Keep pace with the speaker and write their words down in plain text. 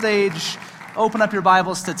Stage, open up your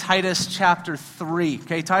Bibles to Titus chapter 3.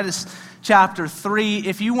 Okay, Titus chapter 3.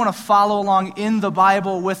 If you want to follow along in the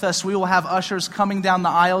Bible with us, we will have ushers coming down the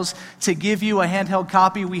aisles to give you a handheld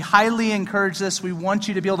copy. We highly encourage this. We want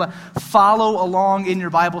you to be able to follow along in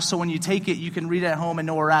your Bible so when you take it, you can read it at home and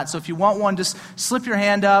know where we're at. So if you want one, just slip your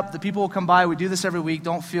hand up. The people will come by. We do this every week.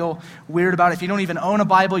 Don't feel weird about it. If you don't even own a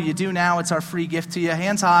Bible, you do now. It's our free gift to you.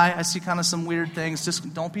 Hands high. I see kind of some weird things.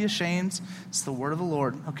 Just don't be ashamed. It's the word of the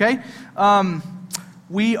Lord, okay?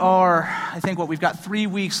 We've got 3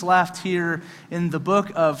 weeks left here in the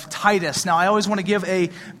book of Titus. Now, I always want to give a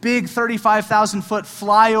big 35,000-foot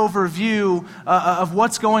flyover view of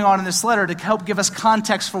what's going on in this letter to help give us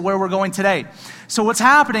context for where we're going today. So what's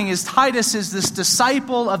happening is Titus is this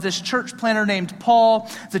disciple of this church planter named Paul.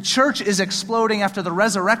 The church is exploding after the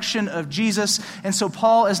resurrection of Jesus, and so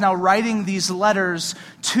Paul is now writing these letters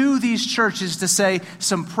to these churches to say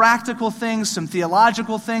some practical things, some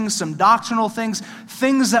theological things, some doctrinal things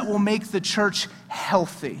that will make the church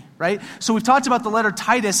healthy, right? So we've talked about the letter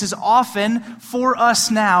Titus is often, for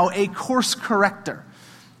us now, a course corrector.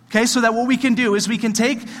 Okay, so that what we can do is we can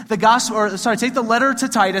take take the letter to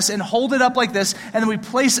Titus and hold it up like this, and then we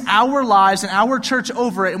place our lives and our church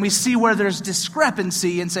over it, and we see where there's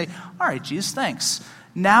discrepancy and say, all right, Jesus, thanks.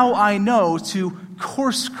 Now I know to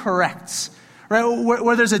course correct. Right,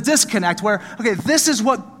 where there's a disconnect, where, okay, this is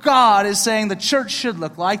what God is saying the church should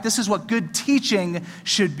look like. This is what good teaching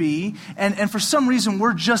should be. And for some reason,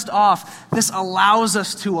 we're just off. This allows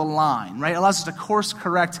us to align, right? It allows us to course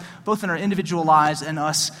correct both in our individual lives and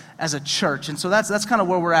us as a church. And so that's kind of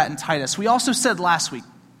where we're at in Titus. We also said last week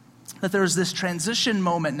that there's this transition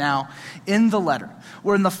moment now in the letter,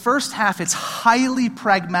 where in the first half it's highly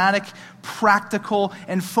pragmatic, practical,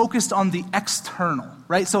 and focused on the external,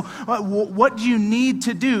 right? So what do you need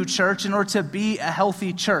to do, church, in order to be a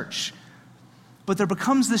healthy church? But there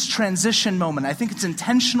becomes this transition moment. I think it's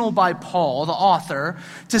intentional by Paul, the author,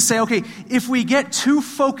 to say, okay, if we get too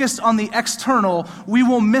focused on the external, we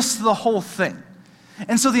will miss the whole thing.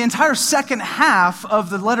 And so the entire second half of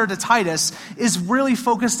the letter to Titus is really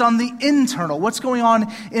focused on the internal, what's going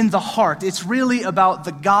on in the heart. It's really about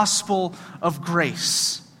the gospel of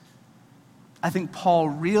grace. I think Paul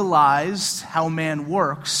realized how man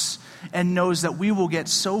works and knows that we will get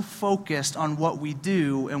so focused on what we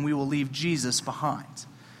do and we will leave Jesus behind.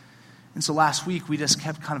 And so last week we just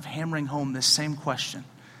kept kind of hammering home this same question.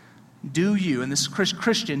 Do you, and this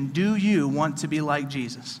Christian, do you want to be like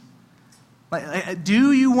Jesus?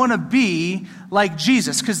 Do you want to be like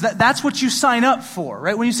Jesus? Because that's what you sign up for,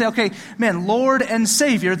 right? When you say, okay, man, Lord and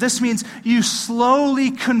Savior, this means you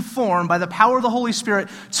slowly conform by the power of the Holy Spirit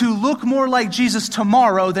to look more like Jesus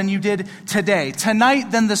tomorrow than you did today,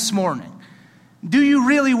 tonight than this morning. Do you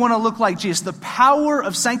really want to look like Jesus? The power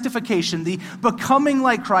of sanctification, the becoming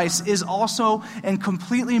like Christ, is also and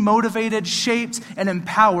completely motivated, shaped, and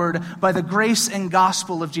empowered by the grace and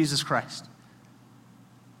gospel of Jesus Christ.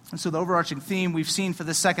 And so the overarching theme we've seen for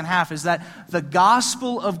the second half is that the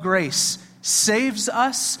gospel of grace saves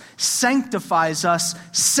us, sanctifies us,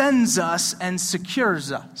 sends us, and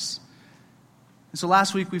secures us. And so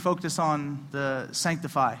last week we focused on the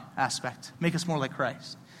sanctify aspect, make us more like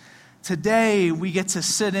Christ. Today we get to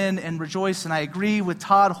sit in and rejoice, and I agree with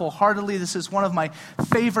Todd wholeheartedly. This is one of my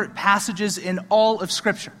favorite passages in all of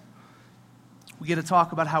Scripture. We get to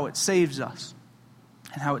talk about how it saves us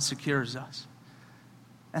and how it secures us,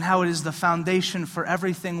 and how it is the foundation for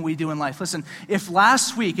everything we do in life. Listen, if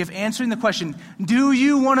answering the question, do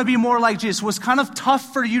you want to be more like Jesus, was kind of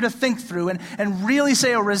tough for you to think through and really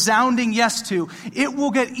say a resounding yes to, it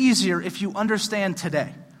will get easier if you understand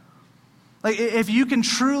today. Like, if you can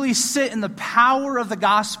truly sit in the power of the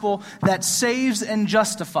gospel that saves and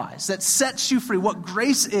justifies, that sets you free, what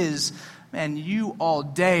grace is, man, you all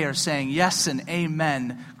day are saying yes and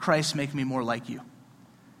amen, Christ, make me more like you.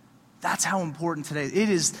 That's how important today is. It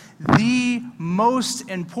is the most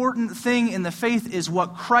important thing in the faith is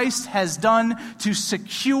what Christ has done to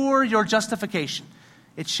secure your justification.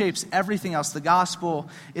 It shapes everything else. The gospel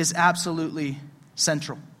is absolutely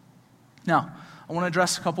central. Now, I want to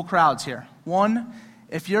address a couple crowds here. One,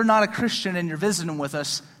 if you're not a Christian and you're visiting with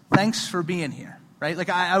us, thanks for being here. Right? Like,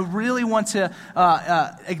 I really want to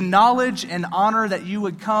acknowledge and honor that you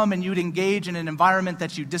would come and you would engage in an environment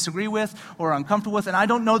that you disagree with or are uncomfortable with. And I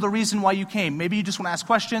don't know the reason why you came. Maybe you just want to ask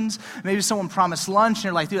questions. Maybe someone promised lunch and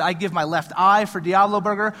you're like, dude, I give my left eye for Diablo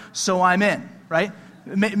Burger, so I'm in, right?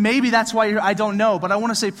 Maybe that's why I don't know. But I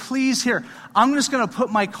want to say, please, here, I'm just going to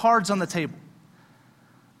put my cards on the table.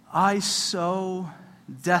 I so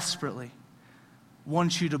desperately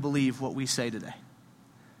want you to believe what we say today.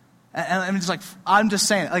 And I'm just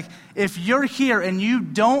saying it. Like, if you're here and you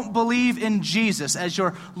don't believe in Jesus as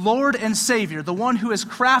your Lord and Savior, the one who has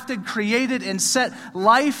crafted, created, and set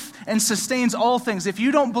life and sustains all things, if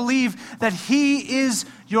you don't believe that he is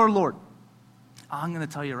your Lord, I'm going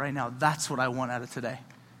to tell you right now, that's what I want out of today.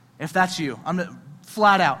 If that's you, I'm gonna,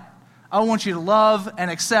 flat out, I want you to love and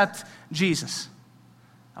accept Jesus.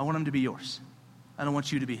 I want him to be yours. I don't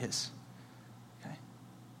want you to be his.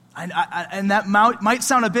 And that might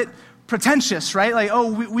sound a bit pretentious, right? Like,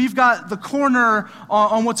 oh, we've got the corner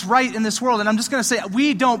on what's right in this world. And I'm just going to say,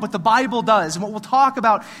 we don't, but the Bible does. And what we'll talk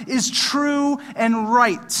about is true and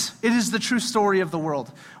right. It is the true story of the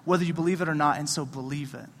world, whether you believe it or not, and so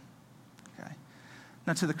believe it. Okay.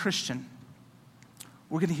 Now, to the Christian,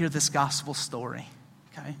 we're going to hear this gospel story,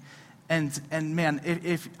 okay? And man,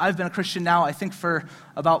 if I've been a Christian now, I think for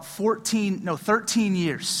about 13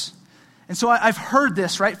 years. And so I've heard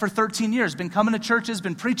this, right, for 13 years. Been coming to churches,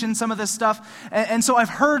 been preaching some of this stuff. And so I've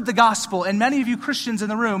heard the gospel. And many of you Christians in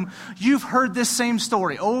the room, you've heard this same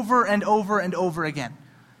story over and over and over again.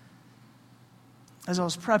 As I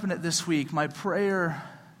was prepping it this week, my prayer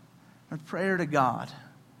to God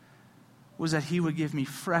was that he would give me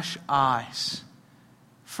fresh eyes,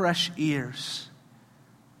 fresh ears,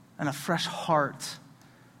 and a fresh heart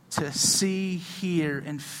to see, hear,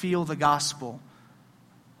 and feel the gospel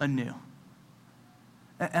anew.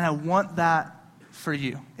 And I want that for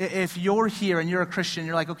you. If you're here and you're a Christian,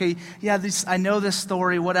 you're like, okay, yeah, I know this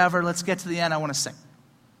story, whatever, let's get to the end, I want to sing.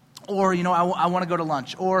 Or, I want to go to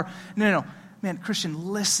lunch. Or, no. Man,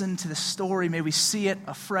 Christian, listen to the story. May we see it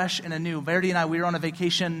afresh and anew. Verity and I, we were on a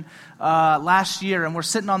vacation last year, and we're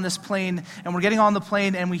sitting on this plane, and we're getting on the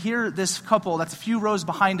plane, and we hear this couple that's a few rows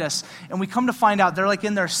behind us, and we come to find out they're like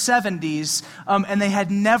in their 70s, and they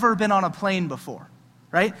had never been on a plane before.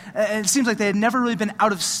 Right? And it seems like they had never really been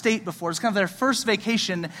out of state before. It's kind of their first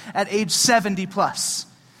vacation at age 70 plus.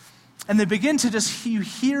 And they begin to you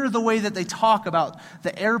hear the way that they talk about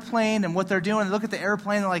the airplane and what they're doing. They look at the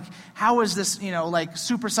airplane and like, how is this,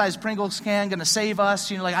 supersized Pringles can going to save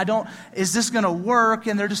us? Is this going to work?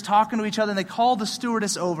 And they're just talking to each other, and they call the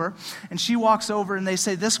stewardess over, and she walks over and they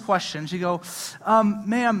say this question. She go,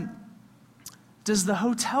 ma'am, does the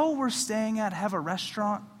hotel we're staying at have a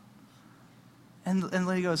restaurant? And the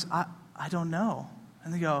lady goes, I don't know.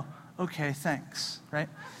 And they go, okay, thanks, right?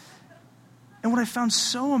 And what I found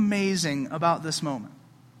so amazing about this moment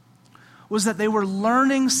was that they were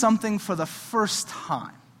learning something for the first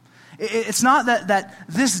time. It's not that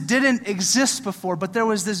this didn't exist before, but there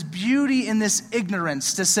was this beauty in this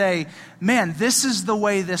ignorance to say, man, this is the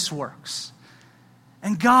way this works.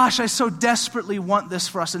 And gosh, I so desperately want this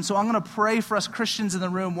for us. And so I'm going to pray for us Christians in the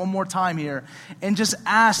room one more time here and just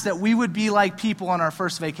ask that we would be like people on our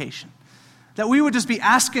first vacation. That we would just be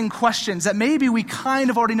asking questions that maybe we kind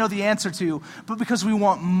of already know the answer to, but because we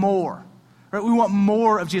want more. Right? We want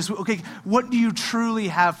more of Jesus. Okay, what do you truly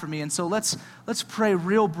have for me? And so let's pray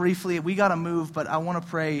real briefly. We got to move, but I want to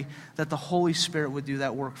pray that the Holy Spirit would do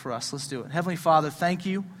that work for us. Let's do it. Heavenly Father, thank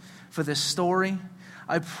you for this story.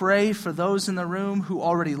 I pray for those in the room who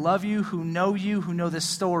already love you, who know this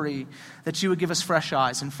story, that you would give us fresh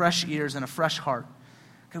eyes and fresh ears and a fresh heart.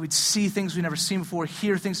 God, we'd see things we've never seen before,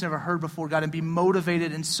 hear things we've never heard before, God, and be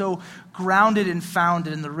motivated and so grounded and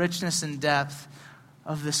founded in the richness and depth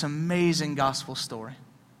of this amazing gospel story.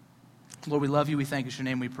 Lord, we love you. We thank you. In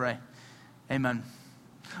your name we pray. Amen.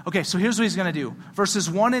 Okay, so here's what he's going to do. Verses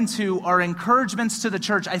 1 and 2 are encouragements to the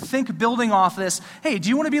church. I think building off this, hey, do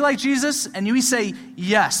you want to be like Jesus? And you say,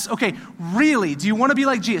 yes. Okay, really, do you want to be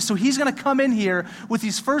like Jesus? So he's going to come in here with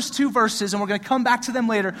these first two verses, and we're going to come back to them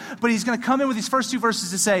later, but he's going to come in with these first two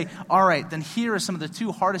verses to say, all right, then here are some of the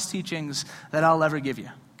two hardest teachings that I'll ever give you.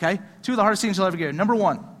 Okay? Two of the hardest teachings I'll ever give you. Number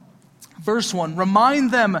 1, verse 1,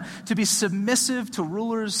 remind them to be submissive to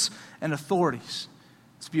rulers and authorities,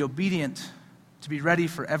 to be obedient, to be ready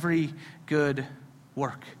for every good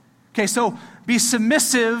work. Okay, so be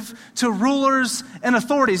submissive to rulers and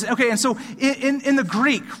authorities. Okay, and so in the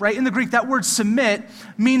Greek, right, in the Greek, that word submit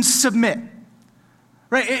means submit.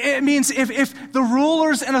 Right, it means if the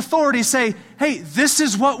rulers and authorities say, hey, this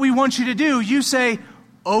is what we want you to do, you say,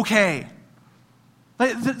 okay.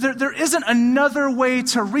 There isn't another way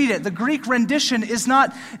to read it. The Greek rendition is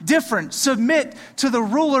not different. Submit to the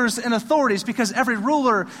rulers and authorities, because every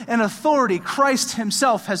ruler and authority Christ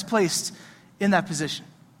himself has placed in that position.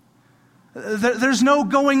 There's no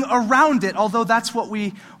going around it, although that's what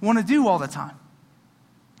we want to do all the time.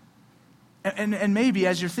 And maybe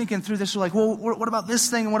as you're thinking through this, you're like, well, what about this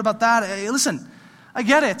thing and what about that? Hey, listen, I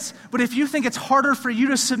get it, but if you think it's harder for you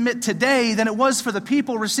to submit today than it was for the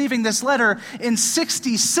people receiving this letter in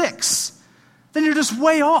 66, then you're just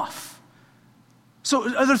way off.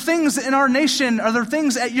 So are there things in our nation, are there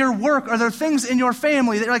things at your work, are there things in your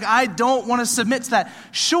family that you're like, I don't want to submit to that?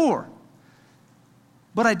 Sure.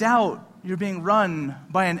 But I doubt you're being run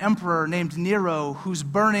by an emperor named Nero who's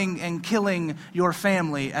burning and killing your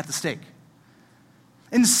family at the stake.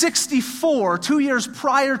 In 64, 2 years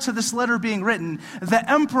prior to this letter being written, the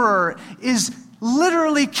emperor is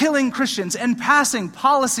literally killing Christians and passing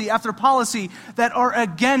policy after policy that are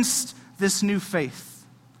against this new faith.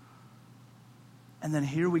 And then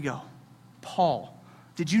here we go. Paul.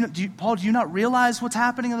 Do you not realize what's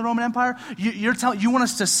happening in the Roman Empire? You want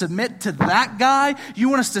us to submit to that guy? You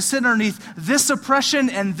want us to sit underneath this oppression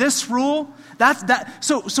and this rule?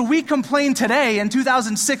 So we complain today in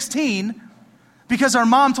 2016 because our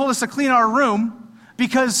mom told us to clean our room,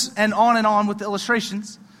 and on with the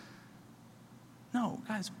illustrations. No,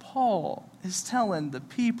 guys, Paul is telling the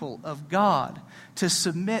people of God to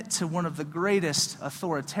submit to one of the greatest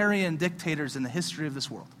authoritarian dictators in the history of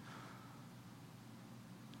this world.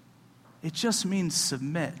 It just means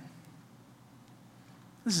submit.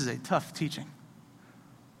 This is a tough teaching.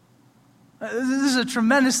 This is a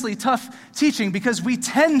tremendously tough teaching because we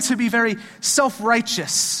tend to be very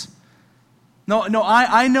self-righteous. No,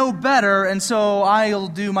 I know better, and so I'll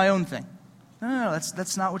do my own thing. No,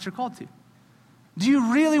 that's not what you're called to. Do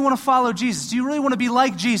you really want to follow Jesus? Do you really want to be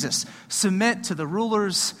like Jesus? Submit to the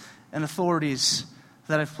rulers and authorities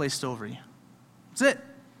that I've placed over you. That's it.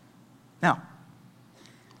 Now,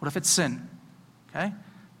 what if it's sin? Okay?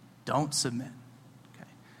 Don't submit. Okay?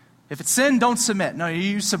 If it's sin, don't submit. No,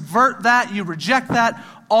 you subvert that, you reject that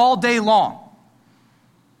all day long.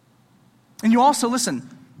 And you also, listen,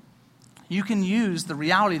 you can use the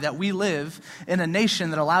reality that we live in a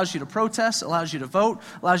nation that allows you to protest, allows you to vote,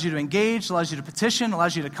 allows you to engage, allows you to petition,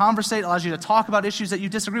 allows you to conversate, allows you to talk about issues that you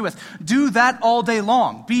disagree with. Do that all day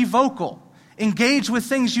long. Be vocal. Engage with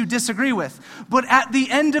things you disagree with. But at the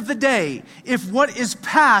end of the day, if what is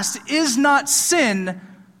passed is not sin,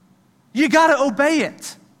 you got to obey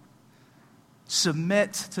it.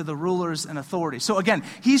 Submit to the rulers and authorities. So again,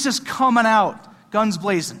 he's just coming out, guns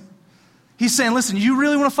blazing. He's saying, listen, you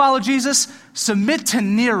really want to follow Jesus? Submit to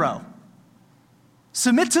Nero.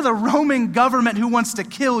 Submit to the Roman government who wants to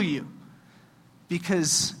kill you.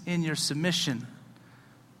 Because in your submission,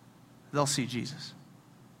 they'll see Jesus.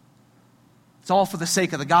 It's all for the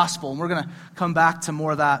sake of the gospel, and we're going to come back to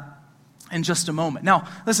more of that in just a moment. Now,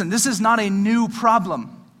 listen, this is not a new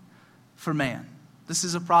problem for man. This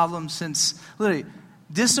is a problem since, literally,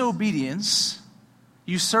 disobedience,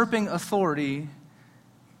 usurping authority,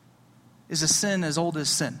 is a sin as old as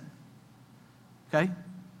sin. Okay?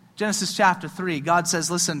 Genesis chapter 3, God says,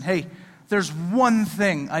 listen, hey, there's one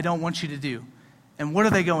thing I don't want you to do. And what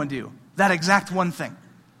do they go and do? That exact one thing.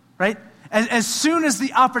 Right? As soon as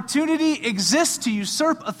the opportunity exists to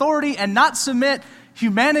usurp authority and not submit,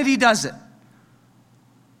 humanity does it.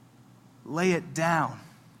 Lay it down.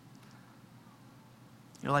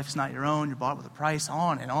 Your life's not your own. You're bought with a price,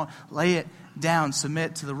 on and on. Lay it down.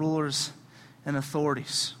 Submit to the rulers and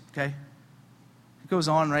authorities. Okay? It goes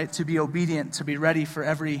on, right? To be obedient, to be ready for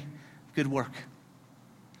every good work.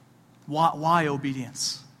 Why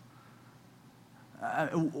obedience?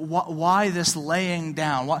 Why this laying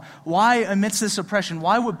down? Why amidst this oppression?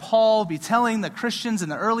 Why would Paul be telling the Christians in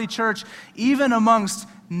the early church, even amongst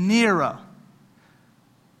Nero,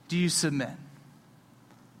 do you submit?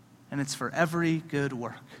 And it's for every good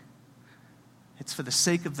work. It's for the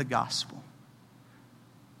sake of the gospel.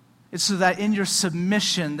 It's so that in your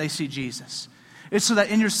submission they see Jesus. It's so that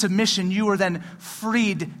in your submission you are then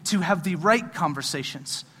freed to have the right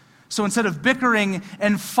conversations. So instead of bickering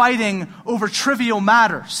and fighting over trivial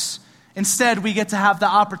matters, instead we get to have the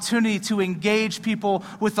opportunity to engage people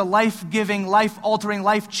with the life-giving, life-altering,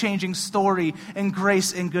 life-changing story and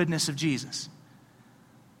grace and goodness of Jesus.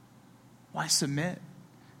 Why submit?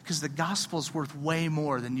 Because the gospel is worth way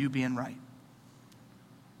more than you being right.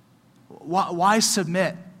 Why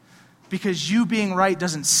submit? Because you being right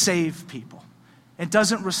doesn't save people. It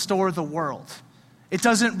doesn't restore the world. It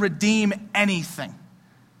doesn't redeem anything.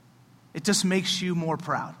 It just makes you more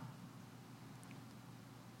proud.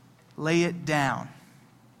 Lay it down.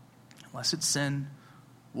 Unless it's sin,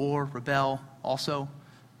 war, rebel. Also,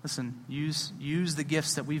 listen, use the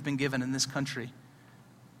gifts that we've been given in this country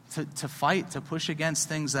to fight, to push against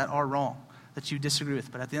things that are wrong, that you disagree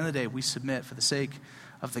with. But at the end of the day, we submit for the sake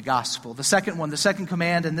of the gospel. The second one, the second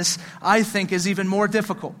command, and this, I think, is even more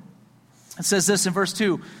difficult. It says this in verse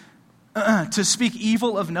 2. To speak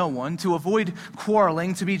evil of no one, to avoid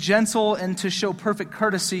quarreling, to be gentle, and to show perfect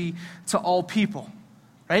courtesy to all people.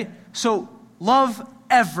 Right? So, love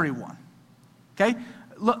everyone. Okay?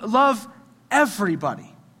 Love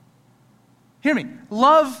everybody. Hear me.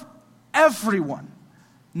 Love everyone.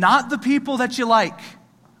 Not the people that you like,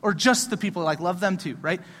 or just the people you like. Love them too,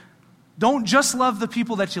 right? Don't just love the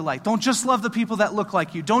people that you like. Don't just love the people that look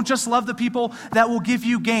like you. Don't just love the people that will give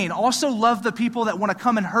you gain. Also love the people that want to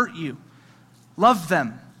come and hurt you. Love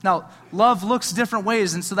them. Now, love looks different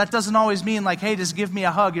ways, and so that doesn't always mean like, hey, just give me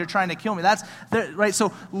a hug, you're trying to kill me. That's right.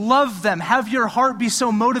 So love them. Have your heart be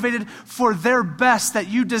so motivated for their best that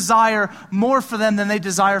you desire more for them than they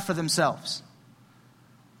desire for themselves.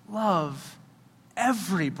 Love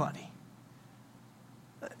everybody.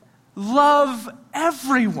 Love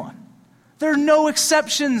everyone. There are no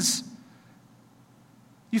exceptions.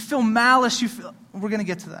 You feel malice, we're going to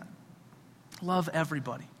get to that. Love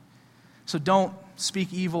everybody. So don't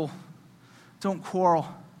speak evil. Don't quarrel,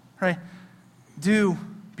 right? Do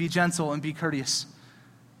be gentle and be courteous.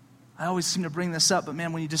 I always seem to bring this up, but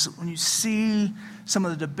man, when you see some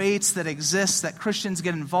of the debates that exist that Christians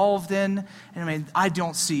get involved in, and I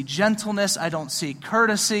don't see gentleness, I don't see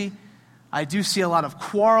courtesy. I do see a lot of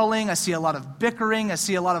quarreling, I see a lot of bickering, I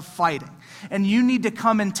see a lot of fighting. And you need to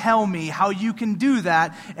come and tell me how you can do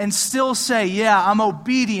that and still say, yeah, I'm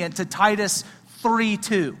obedient to Titus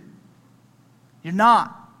 3:2. You're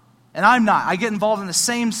not. And I'm not. I get involved in the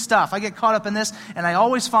same stuff. I get caught up in this, and I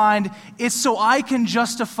always find it's so I can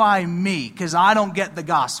justify me because I don't get the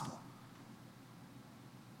gospel.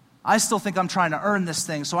 I still think I'm trying to earn this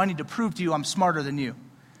thing, so I need to prove to you I'm smarter than you.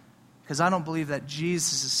 Because I don't believe that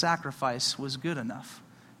Jesus' sacrifice was good enough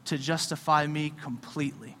to justify me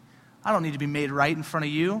completely. I don't need to be made right in front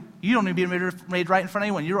of you. You don't need to be made right in front of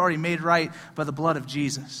anyone. You're already made right by the blood of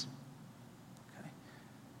Jesus. Okay?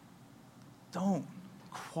 Don't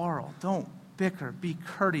quarrel. Don't bicker. Be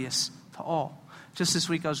courteous to all. Just this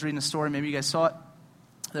week I was reading a story. Maybe you guys saw it.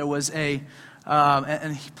 There was and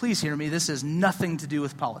please hear me, this has nothing to do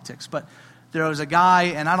with politics, but there was a guy,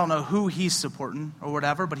 and I don't know who he's supporting or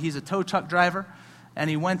whatever, but he's a tow truck driver, and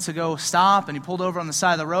he went to go stop, and he pulled over on the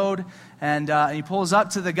side of the road, and he pulls up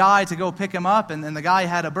to the guy to go pick him up, and the guy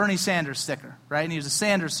had a Bernie Sanders sticker, right? And he was a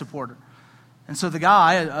Sanders supporter. And so the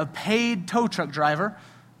guy, a paid tow truck driver,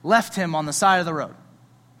 left him on the side of the road,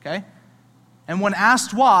 okay? And when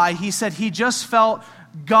asked why, he said he just felt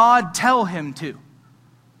God tell him to.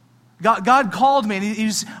 God called me, and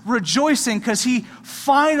he's rejoicing because he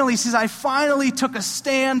says, I finally took a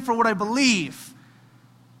stand for what I believe.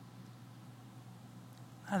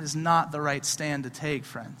 That is not the right stand to take,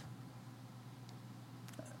 friend.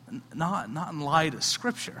 Not in light of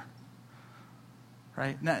Scripture.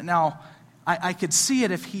 Right? Now, I could see it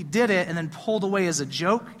if he did it and then pulled away as a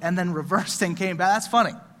joke and then reversed and came back. That's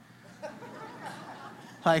funny.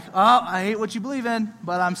 Like, oh, I hate what you believe in,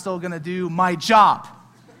 but I'm still going to do my job.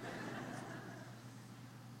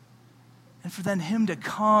 And for then him to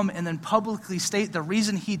come and then publicly state the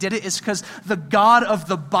reason he did it is because the God of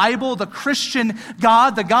the Bible, the Christian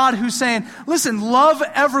God, the God who's saying, listen, love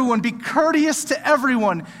everyone, be courteous to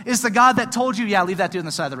everyone, is the God that told you, yeah, leave that dude on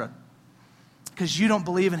the side of the road. Because you don't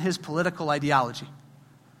believe in his political ideology.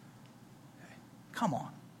 Okay. Come on.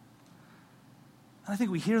 And I think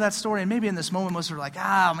we hear that story, and maybe in this moment most of us are like,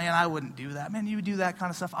 man, I wouldn't do that. Man, you do that kind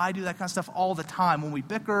of stuff. I do that kind of stuff all the time when we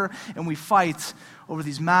bicker and we fight over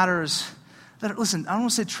these matters. That, listen, I don't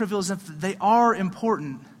want to say trivial as if they are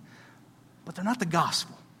important, but they're not the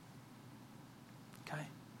gospel. Okay?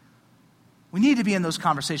 We need to be in those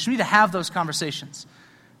conversations. We need to have those conversations.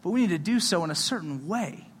 But we need to do so in a certain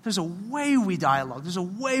way. There's a way we dialogue. There's a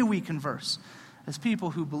way we converse as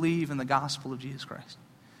people who believe in the gospel of Jesus Christ.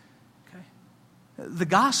 Okay? The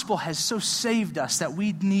gospel has so saved us that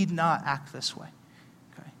we need not act this way.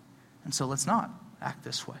 Okay? And so let's not act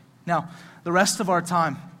this way. Now, the rest of our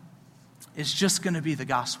time is just going to be the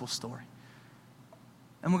gospel story.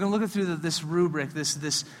 And we're going to look through this rubric,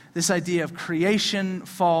 this idea of creation,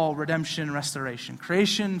 fall, redemption, restoration.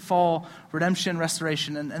 Creation, fall, redemption,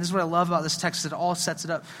 restoration. And this is what I love about this text. It all sets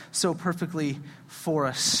it up so perfectly for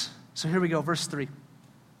us. So here we go, verse 3.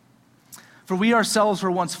 For we ourselves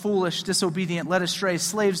were once foolish, disobedient, led astray,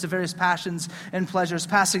 slaves to various passions and pleasures,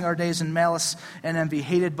 passing our days in malice and envy,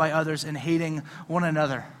 hated by others and hating one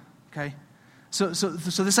another. Okay? So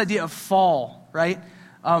this idea of fall, right?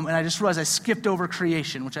 And I just realized I skipped over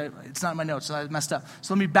creation, it's not in my notes, so I messed up.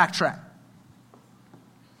 So let me backtrack.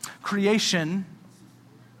 Creation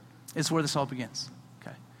is where this all begins.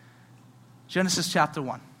 Okay. Genesis chapter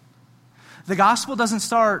 1. The gospel doesn't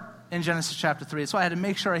start in Genesis chapter 3. That's why I had to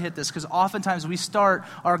make sure I hit this, because oftentimes we start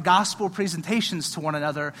our gospel presentations to one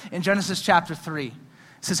another in Genesis chapter 3. It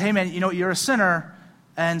says, hey man, you're a sinner,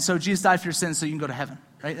 and so Jesus died for your sins so you can go to heaven.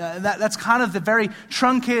 Right? That's kind of the very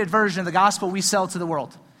truncated version of the gospel we sell to the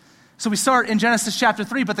world. So we start in Genesis chapter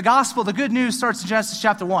 3, but the gospel, the good news, starts in Genesis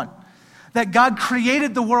chapter 1. That God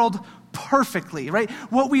created the world perfectly, right?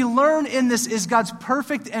 What we learn in this is God's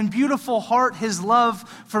perfect and beautiful heart, his love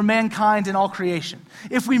for mankind and all creation.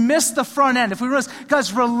 If we miss the front end, if we miss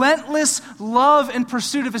God's relentless love and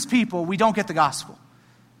pursuit of his people, we don't get the gospel.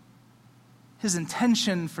 His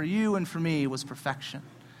intention for you and for me was perfection,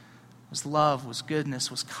 was love, was goodness,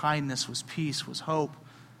 was kindness, was peace, was hope,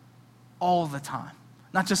 all the time.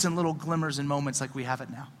 Not just in little glimmers and moments like we have it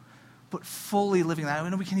now, but fully living that. I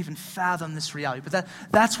know we can't even fathom this reality, but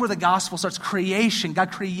that's where the gospel starts. Creation.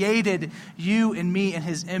 God created you and me in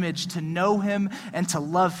his image to know him and to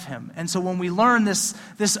love him. And so when we learn this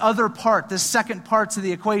other part, this second part to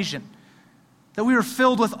the equation, that we are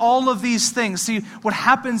filled with all of these things. See what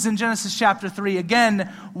happens in Genesis chapter 3.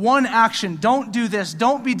 Again, one action. Don't do this.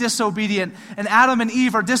 Don't be disobedient. And Adam and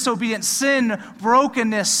Eve are disobedient. Sin,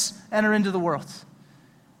 brokenness enter into the world.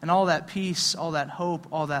 And all that peace, all that hope,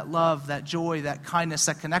 all that love, that joy, that kindness,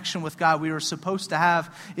 that connection with God we were supposed to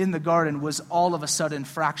have in the garden was all of a sudden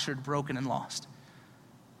fractured, broken, and lost.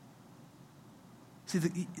 See,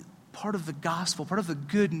 part of the gospel, part of the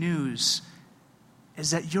good news is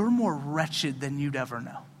that you're more wretched than you'd ever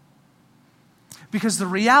know. Because the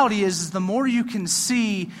reality is the more you can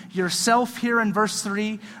see yourself here in verse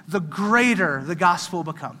 3, the greater the gospel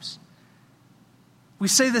becomes. We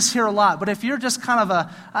say this here a lot, but if you're just kind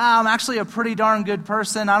of I'm actually a pretty darn good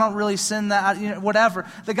person, I don't really sin that, whatever,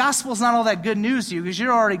 the gospel's not all that good news to you because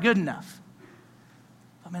you're already good enough.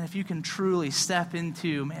 But man, if you can truly step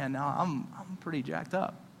into, man, no, I'm pretty jacked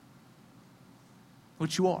up,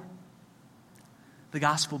 which you are, the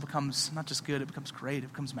gospel becomes not just good, it becomes great, it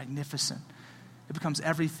becomes magnificent. It becomes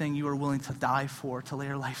everything you are willing to die for, to lay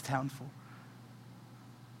your life down for.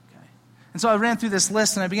 Okay. And so I ran through this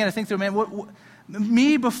list and I began to think through, man,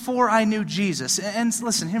 me before I knew Jesus, and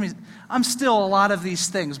listen, hear me, I'm still a lot of these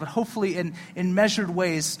things, but hopefully in measured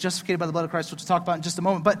ways, justified by the blood of Christ, which we'll talk about in just a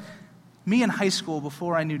moment. But me in high school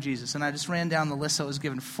before I knew Jesus, and I just ran down the list I was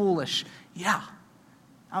given. Foolish, yeah.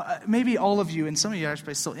 Maybe all of you, and some of you are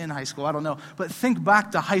probably still in high school, I don't know, but think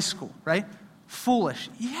back to high school, right? Foolish,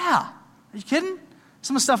 yeah. Are you kidding?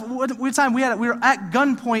 Some of the stuff, one time we were at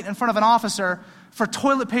gunpoint in front of an officer for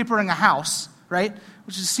toilet papering a house, right?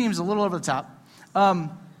 Which just seems a little over the top.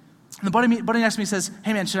 The buddy next to me says,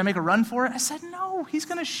 "Hey man, should I make a run for it?" I said, "No, he's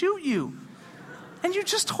going to shoot you. And you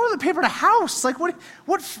just toilet papered a house. Like, what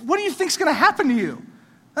do you think's going to happen to you?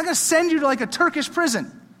 I'm going to send you to like a Turkish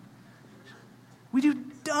prison." We do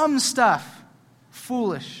dumb stuff.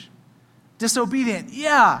 Foolish. Disobedient.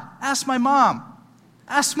 Yeah. Ask my mom.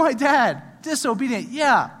 Ask my dad. Disobedient.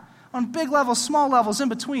 Yeah. On big levels, small levels, in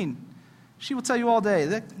between. She will tell you all day,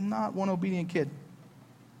 that's not one obedient kid.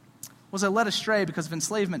 Was I led astray because of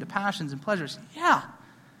enslavement to passions and pleasures? Yeah.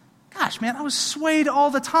 Gosh, man, I was swayed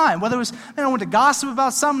all the time. Whether it was, I wanted to gossip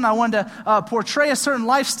about something, I wanted to portray a certain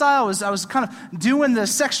lifestyle, I was kind of doing the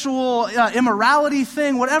sexual immorality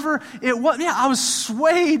thing, whatever it was. Yeah, I was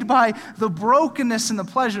swayed by the brokenness and the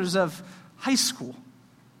pleasures of high school.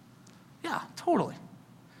 Yeah, totally.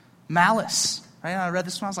 Malice. Right? I read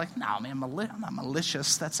this one, I was like, no, man, I'm not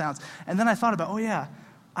malicious. That sounds. And then I thought about, oh yeah,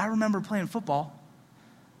 I remember playing football.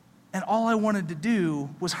 And all I wanted to do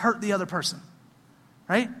was hurt the other person,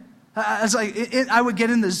 right? I would get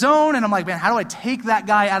in the zone, and I'm like, man, how do I take that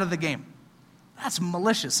guy out of the game? That's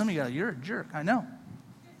malicious. Some of you go, you're a jerk. I know.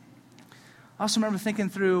 I also remember thinking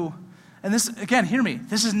through, and this, again, hear me,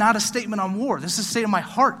 this is not a statement on war. This is a statement of my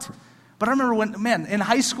heart. But I remember in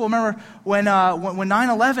high school, when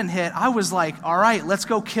 9/11 hit, I was like, all right, let's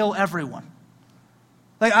go kill everyone.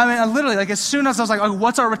 I literally, as soon as I was like, oh,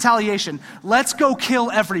 what's our retaliation? Let's go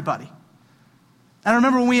kill everybody. And I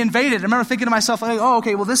remember when we invaded, I remember thinking to myself, oh,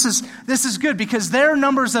 okay, well, this is good because their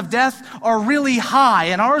numbers of death are really high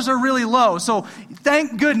and ours are really low. So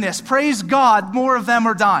thank goodness, praise God, more of them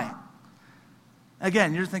are dying.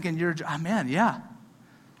 Again, you're thinking, man, yeah.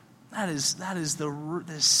 That is the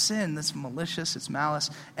sin that's malicious, it's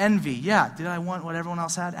malice. Envy, yeah. Did I want what everyone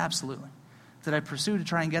else had? Absolutely. Did I pursue to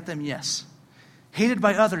try and get them? Yes. Hated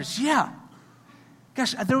by others, yeah.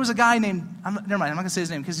 Gosh, there was a guy named, never mind, I'm not going to say his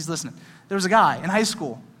name because he's listening. There was a guy in high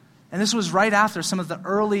school, and this was right after some of the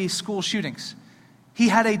early school shootings. He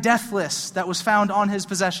had a death list that was found on his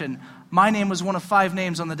possession. My name was one of 5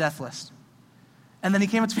 names on the death list. And then he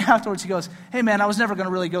came up to me afterwards, he goes, "Hey man, I was never going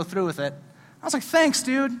to really go through with it." I was like, "Thanks,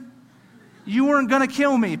 dude. You weren't going to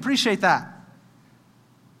kill me. Appreciate that."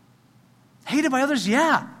 Hated by others,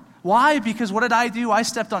 yeah. Why? Because what did I do? I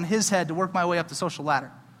stepped on his head to work my way up the social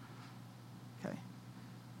ladder. Okay.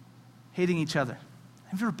 Hating each other.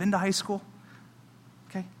 Have you ever been to high school?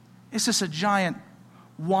 Okay. It's just a giant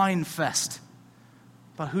whine fest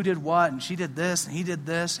about who did what, and she did this, and he did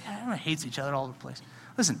this. Everyone hates each other all over the place.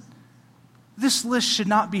 Listen, this list should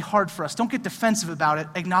not be hard for us. Don't get defensive about it.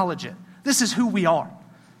 Acknowledge it. This is who we are.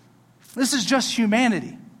 This is just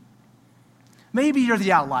humanity. Maybe you're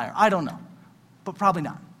the outlier. I don't know. But probably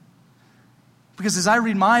not. Because as I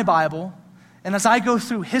read my Bible, and as I go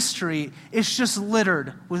through history, it's just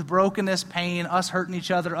littered with brokenness, pain, us hurting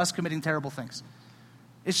each other, us committing terrible things.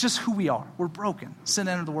 It's just who we are. We're broken. Sin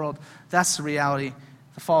entered the world. That's the reality.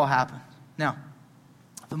 The fall happened. Now,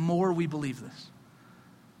 the more we believe this,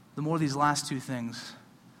 the more these last two things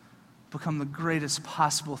become the greatest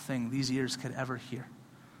possible thing these ears could ever hear,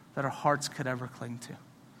 that our hearts could ever cling to.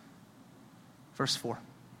 Verse 4.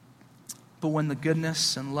 But when the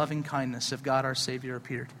goodness and loving kindness of God our Savior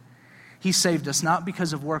appeared, he saved us not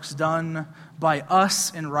because of works done by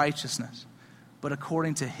us in righteousness, but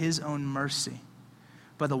according to his own mercy,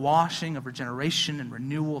 by the washing of regeneration and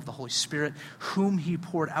renewal of the Holy Spirit, whom he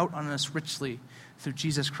poured out on us richly through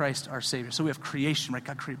Jesus Christ our Savior. So we have creation, right?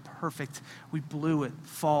 God created perfect. We blew it.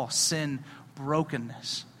 Fall, sin,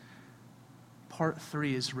 brokenness. Part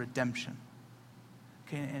 3 is redemption.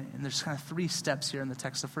 Okay, and there's kind of 3 steps here in the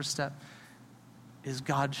text. The first step is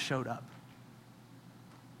God showed up.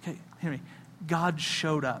 Okay, hear me. God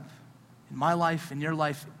showed up in my life, in your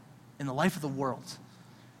life, in the life of the world.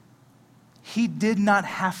 He did not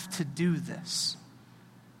have to do this.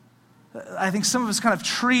 I think some of us kind of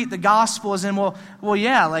treat the gospel as in, well,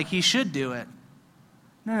 yeah, like he should do it.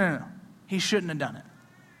 No. He shouldn't have done it.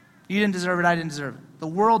 You didn't deserve it, I didn't deserve it. The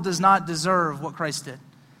world does not deserve what Christ did.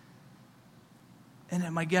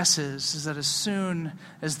 And my guess is that as soon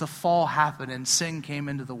as the fall happened and sin came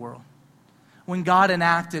into the world, when God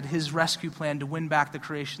enacted his rescue plan to win back the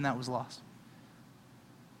creation that was lost,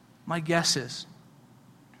 my guess is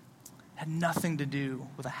it had nothing to do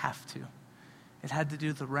with a have to. It had to do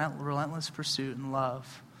with the relentless pursuit and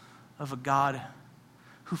love of a God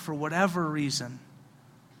who, for whatever reason,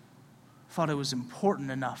 thought it was important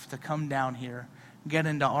enough to come down here, get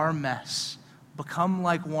into our mess, become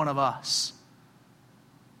like one of us,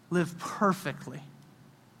 live perfectly,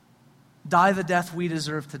 die the death we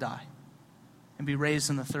deserve to die, and be raised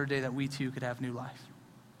on the third day that we too could have new life.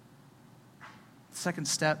 The second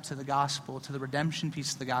step to the gospel, to the redemption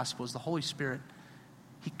piece of the gospel, is the Holy Spirit.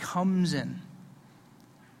 He comes in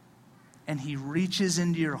and he reaches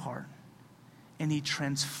into your heart and he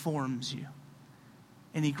transforms you.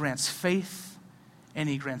 And he grants faith, and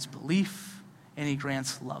he grants belief, and he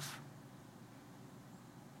grants love.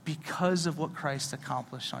 Because of what Christ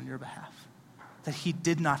accomplished on your behalf. That he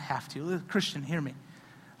did not have to. Christian, hear me.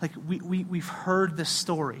 Like we've heard this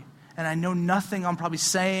story, and I know nothing I'm probably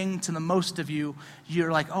saying to the most of you,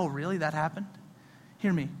 you're like, oh, really? That happened?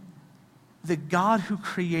 Hear me. The God who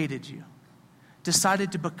created you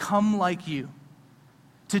decided to become like you,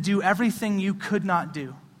 to do everything you could not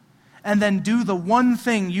do, and then do the one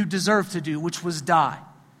thing you deserve to do, which was die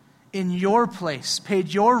in your place,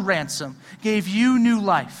 paid your ransom, gave you new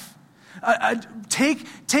life. Take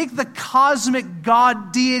the cosmic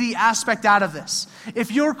God deity aspect out of this.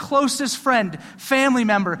 If your closest friend, family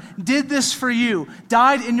member did this for you,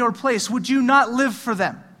 died in your place, would you not live for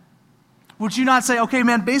them? Would you not say, okay,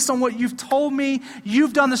 man, based on what you've told me,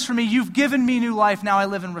 you've done this for me, you've given me new life, now I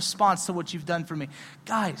live in response to what you've done for me.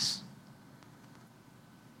 Guys,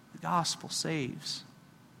 the gospel saves.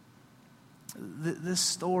 This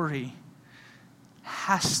story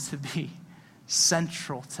has to be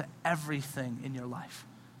central to everything in your life.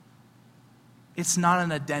 It's not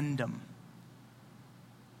an addendum.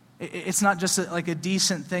 It's not just like a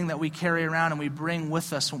decent thing that we carry around and we bring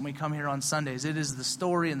with us when we come here on Sundays. It is the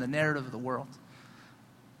story and the narrative of the world.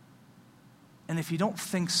 And if you don't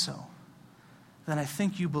think so, then I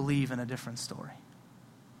think you believe in a different story.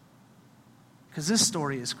 Because this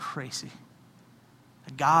story is crazy.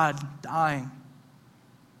 A God dying,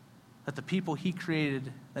 that the people he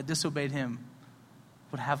created that disobeyed him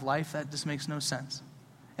would have life, that just makes no sense.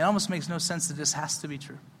 It almost makes no sense that this has to be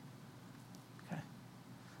true. Okay.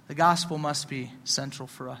 The gospel must be central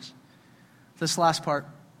for us. This last part,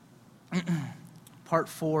 part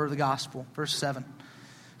 4 of the gospel, verse 7.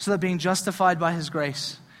 So that being justified by his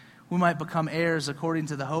grace, we might become heirs according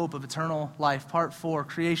to the hope of eternal life. Part 4,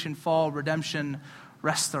 creation, fall, redemption,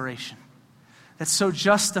 restoration. That's so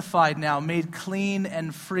justified now, made clean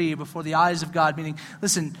and free before the eyes of God. Meaning,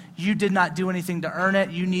 listen, you did not do anything to earn it.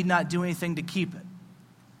 You need not do anything to keep it.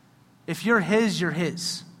 If you're his, you're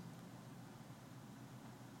his.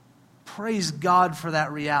 Praise God for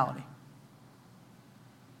that reality.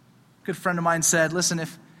 A good friend of mine said, listen,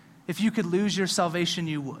 if you could lose your salvation,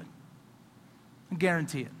 you would. I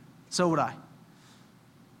guarantee it. So would I.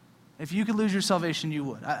 If you could lose your salvation, you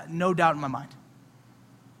would. No doubt in my mind.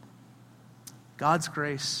 God's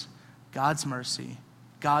grace, God's mercy,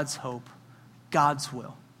 God's hope, God's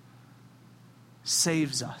will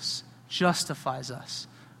saves us, justifies us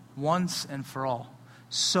once and for all,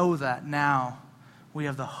 so that now we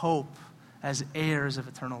have the hope as heirs of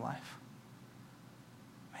eternal life.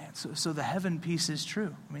 Man, so the heaven piece is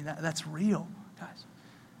true. I mean, that's real, guys.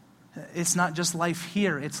 It's not just life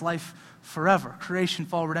here, it's life forever. Creation,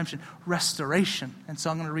 fall, redemption, restoration. And so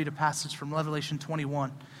I'm going to read a passage from Revelation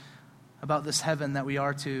 21 about this heaven that we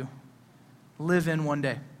are to live in one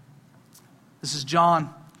day. This is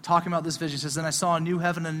John talking about this vision. He says, "Then I saw a new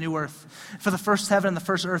heaven and a new earth. For the first heaven and the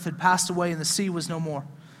first earth had passed away, and the sea was no more.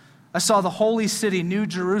 I saw the holy city, New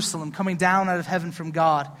Jerusalem, coming down out of heaven from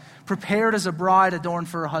God, prepared as a bride adorned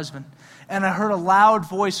for her husband. And I heard a loud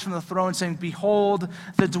voice from the throne saying, 'Behold,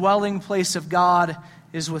 the dwelling place of God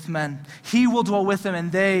is with men. He will dwell with them,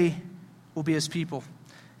 and they will be his people.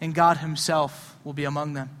 And God himself will be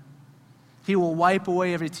among them. He will wipe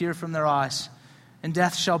away every tear from their eyes, and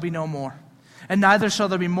death shall be no more. And neither shall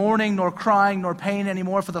there be mourning, nor crying, nor pain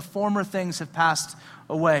anymore, for the former things have passed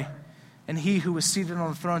away.' And he who was seated on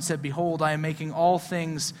the throne said, 'Behold, I am making all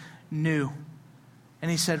things new.' And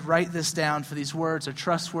he said, 'Write this down, for these words are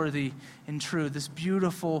trustworthy and true.'" This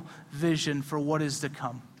beautiful vision for what is to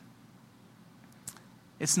come.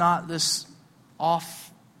 It's not this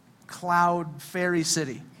off-cloud fairy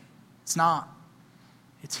city. It's not.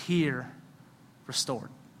 It's here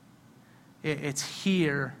restored. It's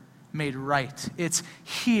here made right. It's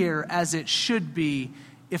here as it should be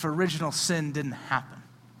if original sin didn't happen.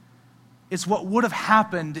 It's what would have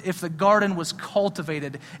happened if the garden was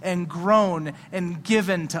cultivated and grown and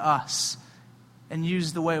given to us and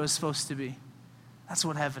used the way it was supposed to be. That's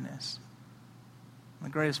what heaven is. And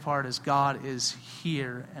the greatest part is God is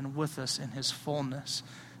here and with us in his fullness,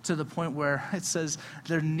 to the point where it says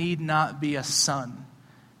there need not be a sun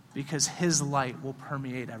because his light will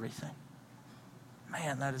permeate everything.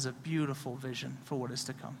 Man, that is a beautiful vision for what is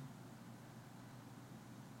to come.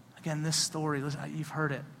 Again, this story, listen, you've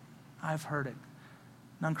heard it. I've heard it.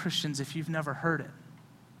 Non-Christians, if you've never heard it,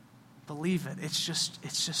 believe it. It's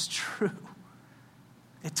just true.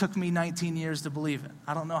 It took me 19 years to believe it.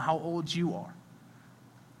 I don't know how old you are.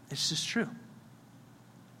 It's just true.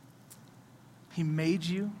 He made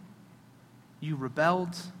you. You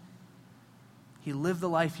rebelled. He lived the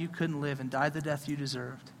life you couldn't live and died the death you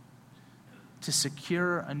deserved to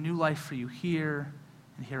secure a new life for you here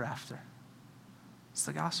and hereafter. It's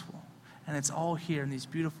the gospel. And it's all here in these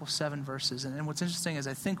beautiful 7 verses. And what's interesting is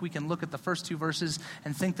I think we can look at the first 2 verses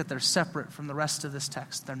and think that they're separate from the rest of this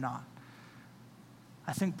text. They're not.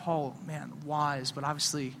 I think Paul, man, wise, but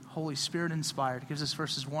obviously Holy Spirit inspired, gives us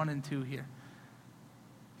verses 1 and 2 here.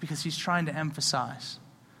 Because he's trying to emphasize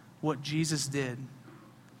what Jesus did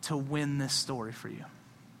to win this story for you.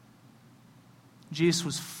 Jesus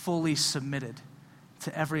was fully submitted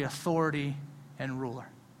to every authority and ruler.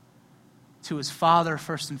 To his Father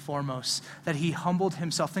first and foremost, that he humbled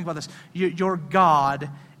himself. Think about this. You're God,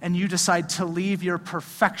 and you decide to leave your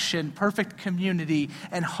perfection, perfect community,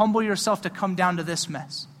 and humble yourself to come down to this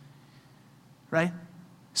mess. Right?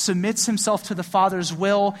 Submits himself to the Father's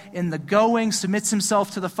will in the going, submits himself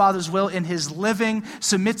to the Father's will in his living,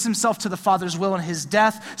 submits himself to the Father's will in his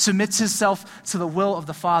death, submits himself to the will of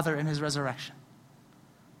the Father in his resurrection.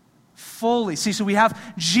 Fully. See, so we have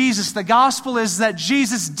Jesus. The gospel is that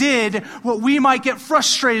Jesus did what we might get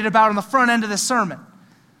frustrated about on the front end of this sermon.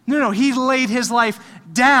 No, he laid his life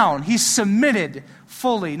down. He submitted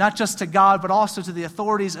fully, not just to God, but also to the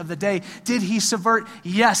authorities of the day. Did he subvert?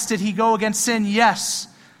 Yes. Did he go against sin? Yes.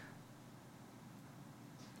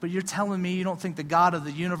 But you're telling me you don't think the God of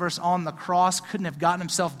the universe on the cross couldn't have gotten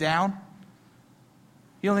himself down?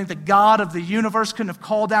 You don't think the God of the universe couldn't have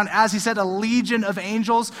called down, as he said, a legion of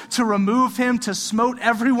angels to remove him, to smote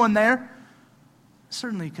everyone there?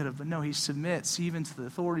 Certainly he could have, but no, he submits even to the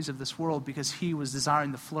authorities of this world because he was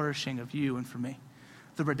desiring the flourishing of you and for me,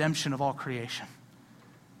 the redemption of all creation.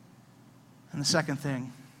 And the second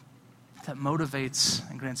thing that motivates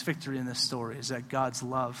and grants victory in this story is that God's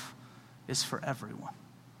love is for everyone.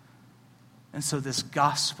 And so this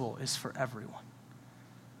gospel is for everyone.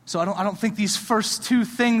 So I don't think these first 2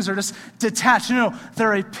 things are just detached. No,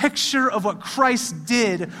 they're a picture of what Christ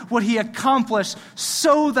did, what he accomplished,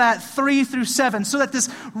 so that 3 through 7, so that this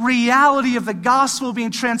reality of the gospel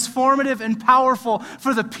being transformative and powerful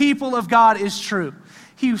for the people of God is true.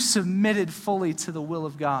 He submitted fully to the will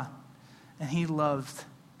of God, and he loved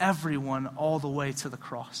everyone all the way to the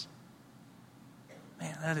cross.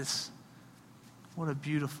 Man, what a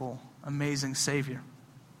beautiful, amazing Savior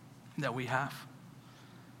that we have.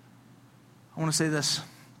 I want to say this.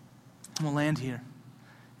 I'm going to land here.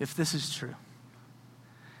 If this is true,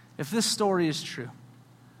 if this story is true,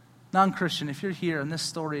 non-Christian, if you're here and this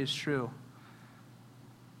story is true,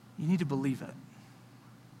 you need to believe it.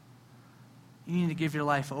 You need to give your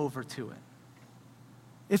life over to it.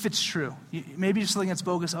 If it's true, maybe you're something that's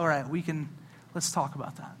bogus, all right, let's talk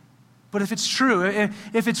about that. But if it's true,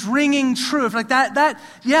 if it's ringing true, if like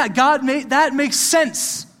that makes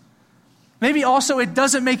sense. Maybe also it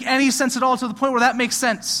doesn't make any sense at all to the point where that makes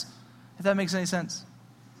sense. If that makes any sense.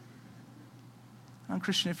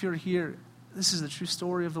 Non-Christian, if you're here, this is the true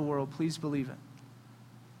story of the world. Please believe it.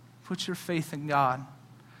 Put your faith in God,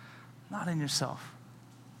 not in yourself.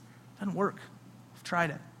 It doesn't work. I've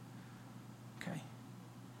tried it. Okay.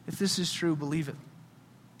 If this is true, believe it.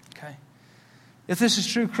 Okay. If this is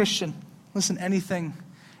true, Christian, listen, anything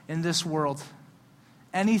in this world,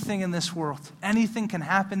 anything can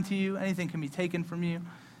happen to you, anything can be taken from you,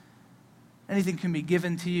 anything can be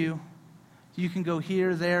given to you. You can go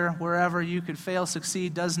here, there, wherever. You could fail,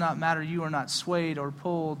 succeed, does not matter. You are not swayed or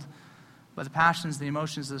pulled by the passions, the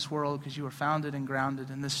emotions of this world, because you are founded and grounded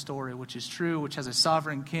in this story, which is true, which has a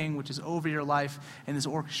sovereign king, which is over your life and is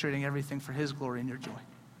orchestrating everything for his glory and your joy.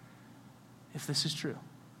 If this is true.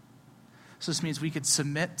 So this means we could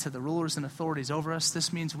submit to the rulers and authorities over us.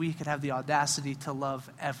 This means we could have the audacity to love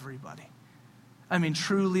everybody. I mean,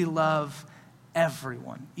 truly love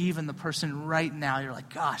everyone. Even the person right now, you're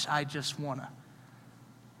like, gosh, I just want to.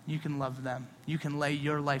 You can love them. You can lay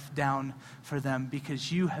your life down for them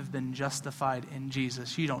because you have been justified in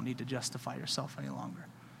Jesus. You don't need to justify yourself any longer.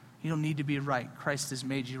 You don't need to be right. Christ has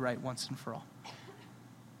made you right once and for all.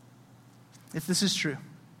 If this is true,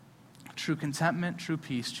 true contentment, true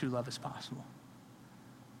peace, true love is possible.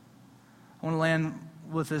 I want to land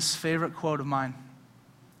with this favorite quote of mine.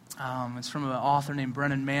 It's from an author named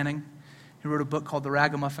Brennan Manning. He wrote a book called The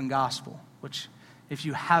Ragamuffin Gospel, which if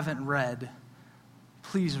you haven't read,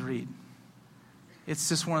 please read. It's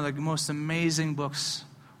just one of the most amazing books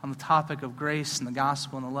on the topic of grace and the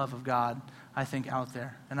gospel and the love of God, I think, out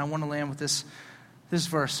there. And I want to land with this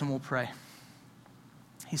verse, and we'll pray.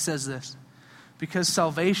 He says this: because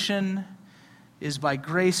salvation is by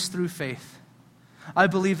grace through faith, I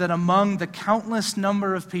believe that among the countless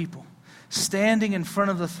number of people standing in front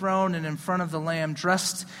of the throne and in front of the Lamb,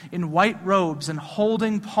 dressed in white robes and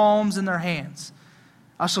holding palms in their hands,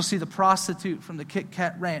 I shall see the prostitute from the Kit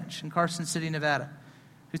Kat Ranch in Carson City, Nevada,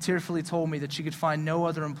 who tearfully told me that she could find no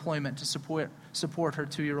other employment to support her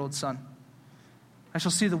 2-year-old son. I shall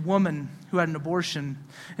see the woman who had an abortion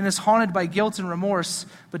and is haunted by guilt and remorse,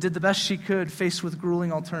 but did the best she could, faced with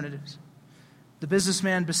grueling alternatives. The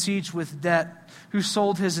businessman besieged with debt, who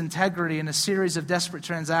sold his integrity in a series of desperate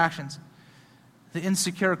transactions. The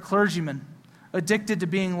insecure clergyman, addicted to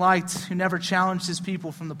being liked, who never challenged his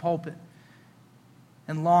people from the pulpit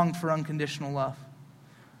and longed for unconditional love.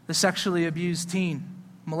 The sexually abused teen,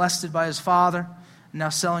 molested by his father, and now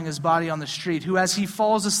selling his body on the street, who, as he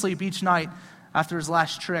falls asleep each night after his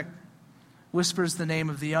last trick, whispers the name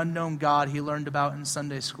of the unknown God he learned about in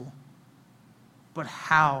Sunday school. But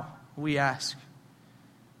how, we ask?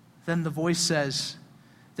 Then the voice says,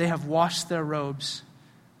 they have washed their robes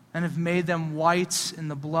and have made them white in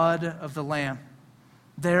the blood of the Lamb.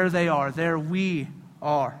 There they are. There we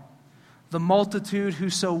are. The multitude who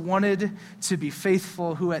so wanted to be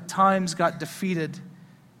faithful, who at times got defeated,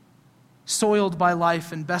 soiled by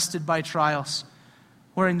life and bested by trials,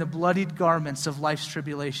 wearing the bloodied garments of life's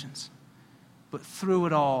tribulations, but through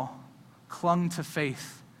it all clung to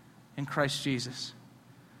faith in Christ Jesus.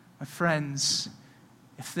 My friends,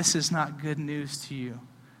 if this is not good news to you,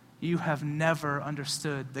 you have never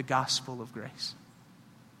understood the gospel of grace.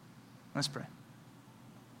 Let's pray.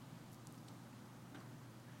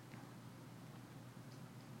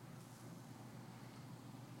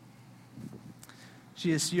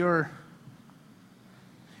 Jesus, your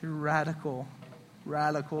radical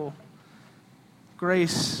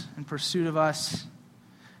grace in pursuit of us,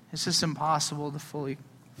 it's just impossible to fully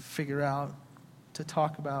figure out, to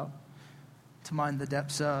talk about, to mind the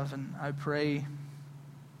depths of. And I pray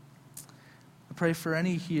for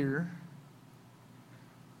any here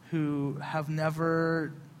who have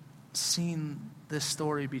never seen this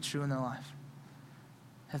story be true in their life,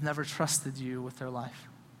 have never trusted you with their life.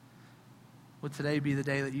 Would today be the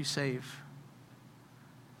day that you save,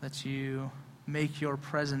 that you make your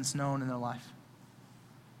presence known in their life,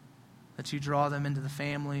 that you draw them into the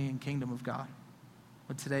family and kingdom of God.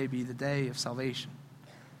 Would today be the day of salvation.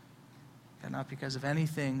 God, not because of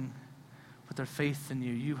anything, but their faith in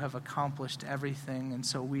you. You have accomplished everything, and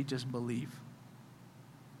so we just believe.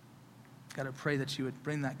 God, I pray that you would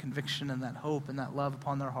bring that conviction and that hope and that love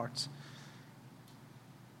upon their hearts.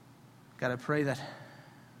 God, I pray that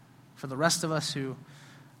for the rest of us who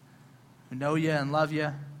know you and love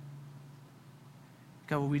you,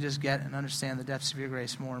 God, will we just get and understand the depths of your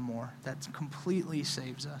grace more and more, that completely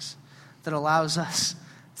saves us, that allows us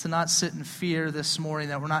to not sit in fear this morning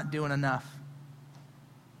that we're not doing enough.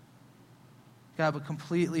 God, but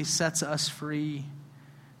completely sets us free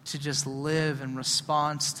to just live in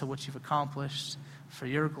response to what you've accomplished for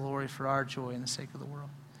your glory, for our joy, and the sake of the world.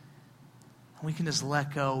 And we can just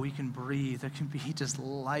let go. We can breathe. There can be just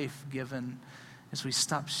life given as we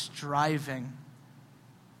stop striving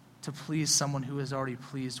to please someone who is already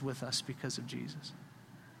pleased with us because of Jesus.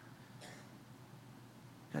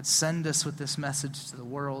 God, send us with this message to the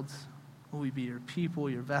world. Will we be your people,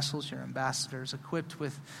 your vessels, your ambassadors, equipped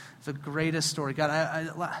with the greatest story? God,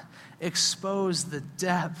 I expose the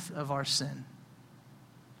depth of our sin.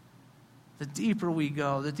 The deeper we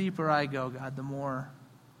go, the deeper I go, God, the more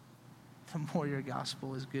your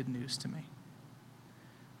gospel is good news to me.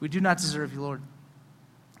 We do not deserve you, Lord.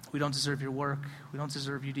 We don't deserve your work. We don't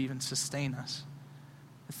deserve you to even sustain us.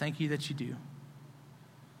 But thank you that you do.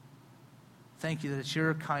 Thank you that it's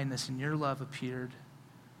your kindness and your love appeared,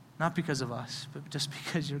 not because of us, but just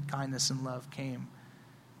because your kindness and love came,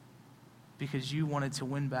 because you wanted to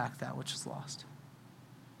win back that which is lost.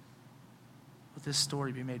 Let this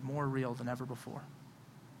story be made more real than ever before.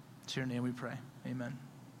 It's your name we pray. Amen.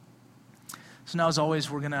 So now, as always,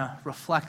 we're going to reflect